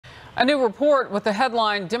A new report with the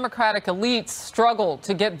headline, Democratic elites struggle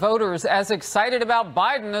to get voters as excited about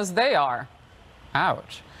Biden as they are.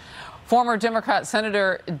 Ouch. Former Democrat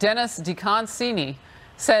Senator Dennis DeConcini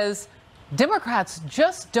says Democrats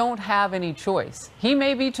just don't have any choice. He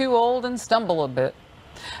may be too old and stumble a bit.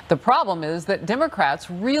 The problem is that Democrats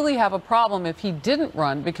really have a problem if he didn't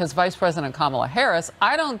run, because Vice President Kamala Harris,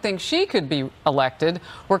 I don't think she could be elected.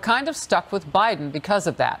 We're kind of stuck with Biden because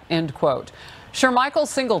of that, end quote. Shermichael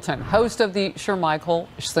Singleton, host of the Shermichael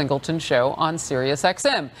Singleton Show on Sirius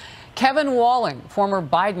XM. Kevin Walling, former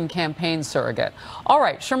Biden campaign surrogate. All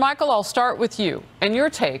right, Shermichael, I'll start with you and your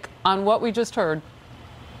take on what we just heard.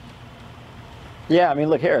 Yeah, I mean,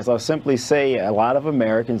 look, Harris, I'll simply say a lot of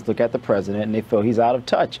Americans look at the president and they feel he's out of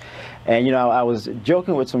touch. And, you know, I was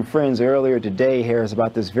joking with some friends earlier today, Harris,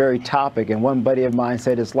 about this very topic. And one buddy of mine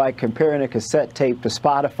said it's like comparing a cassette tape to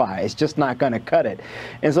Spotify. It's just not going to cut it.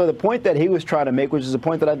 And so the point that he was trying to make, which is a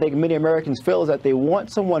point that I think many Americans feel, is that they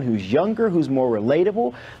want someone who's younger, who's more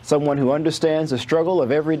relatable, someone who understands the struggle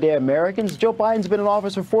of everyday Americans. Joe Biden's been in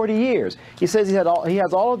office for 40 years. He says he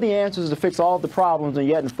has all of the answers to fix all of the problems, and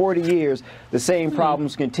yet in 40 years, the same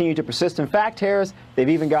problems continue to persist. In fact, Harris, they've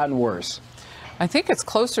even gotten worse. I think it's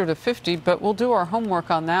closer to 50, but we'll do our homework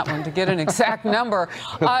on that one to get an exact number.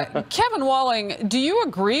 Kevin Walling, do you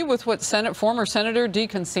agree with what former Senator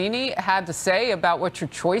DeConcini had to say about what your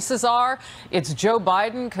choices are? It's Joe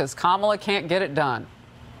Biden because Kamala can't get it done.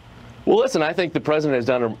 Well, listen, I think the president has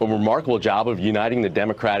done a remarkable job of uniting the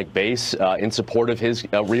Democratic base in support of his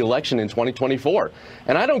reelection in 2024.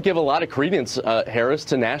 And I don't give a lot of credence, Harris,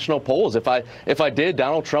 to national polls. If I did,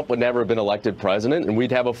 Donald Trump would never have been elected president, and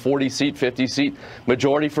we'd have a 40-seat, 50-seat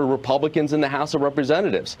majority for Republicans in the House of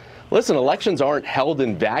Representatives. Listen, elections aren't held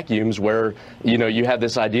in vacuums where, you know, you have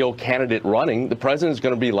this ideal candidate running. The president is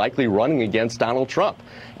going to be likely running against Donald Trump.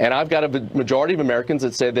 And I've got a majority of Americans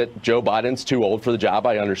that say that Joe Biden's too old for the job.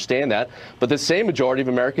 I understand that. But the same majority of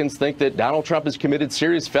Americans think that Donald Trump has committed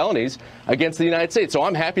serious felonies against the United States. So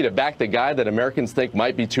I'm happy to back the guy that Americans think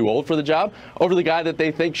might be too old for the job over the guy that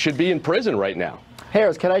they think should be in prison right now.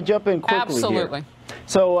 Harris, can I jump in quickly Absolutely. here?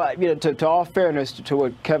 So, you know, to all fairness to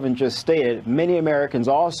what Kevin just stated, many Americans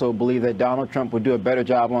also believe that Donald Trump would do a better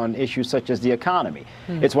job on issues such as the economy.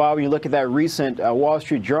 It's why when you look at that recent Wall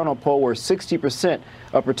Street Journal poll where 60%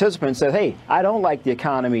 of participants said, hey, I don't like the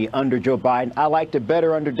economy under Joe Biden. I liked it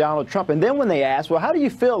better under Donald Trump. And then when they asked, well, how do you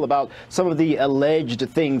feel about some of the alleged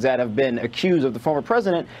things that have been accused of the former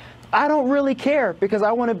president? I don't really care because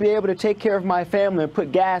I want to be able to take care of my family and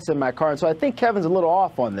put gas in my car. And so I think Kevin's a little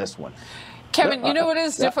off on this one. Kevin, you know, it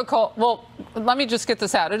is difficult. Well, let me just get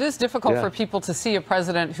this out. It is difficult for people to see a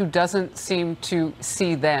president who doesn't seem to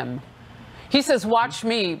see them. He says, watch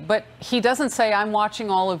me, but he doesn't say, I'm watching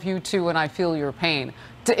all of you too and I feel your pain.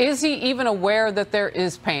 Is he even aware that there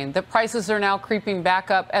is pain, that prices are now creeping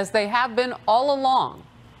back up as they have been all along?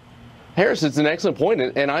 Harris, it's an excellent point,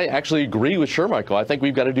 and I actually agree with Shermichael. I think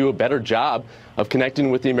we've got to do a better job of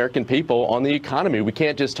connecting with the American people on the economy. We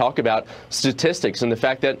can't just talk about statistics and the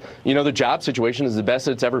fact that, you know, the job situation is the best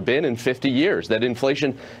it's ever been in 50 years, that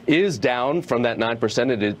inflation is down from that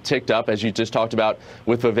 9%. It had ticked up, as you just talked about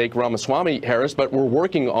with Vivek Ramaswamy, Harris, but we're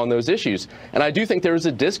working on those issues. And I do think there is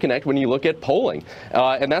a disconnect when you look at polling.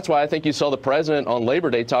 And that's why I think you saw the president on Labor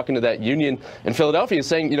Day talking to that union in Philadelphia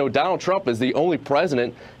saying, you know, Donald Trump is the only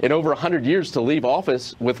president in over 100 years to leave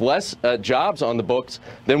office with less jobs on the books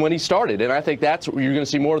than when he started. And I think that's you're going to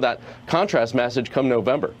see more of that contrast message come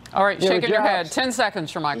November. All right, shaking your head. 10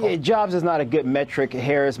 seconds, Shermichael. Yeah, jobs is not a good metric,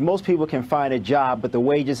 Harris. Most people can find a job, but the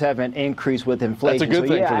wages haven't increased with inflation. That's a good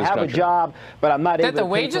thing for this country. I have a job, but I'm not able to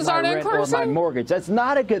pay for my rent or my mortgage. That's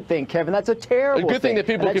not a good thing, Kevin. That's a terrible thing. A good thing that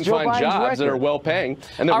people can find jobs that are well-paying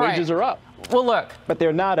and the wages are up. Well, look. But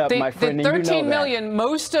they're not up, my friend. The 13 million,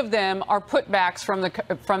 most of them are putbacks from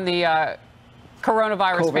the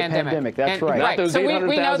coronavirus pandemic. That's right. Those so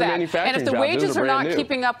we know that. And if the wages are not new.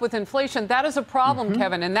 keeping up with inflation, that is a problem,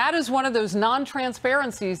 Kevin. And that is one of those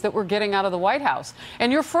non-transparencies that we're getting out of the White House.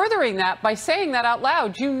 And you're furthering that by saying that out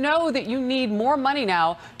loud. You know that you need more money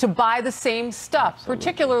now to buy the same stuff,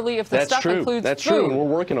 particularly if the stuff includes That's food. true. And we're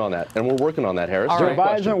working on that. And we're working on that, Harris. Joe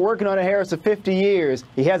Biden's been working on it, Harris, for 50 years.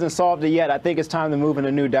 He hasn't solved it yet. I think it's time to move in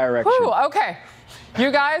a new direction. Whew, okay. You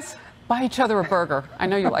guys, buy each other a burger. I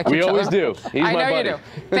know you like each other. We always do. He's my buddy. You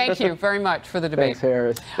do. Thank you very much for the debate. Thanks,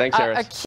 Harris. Thanks, Harris.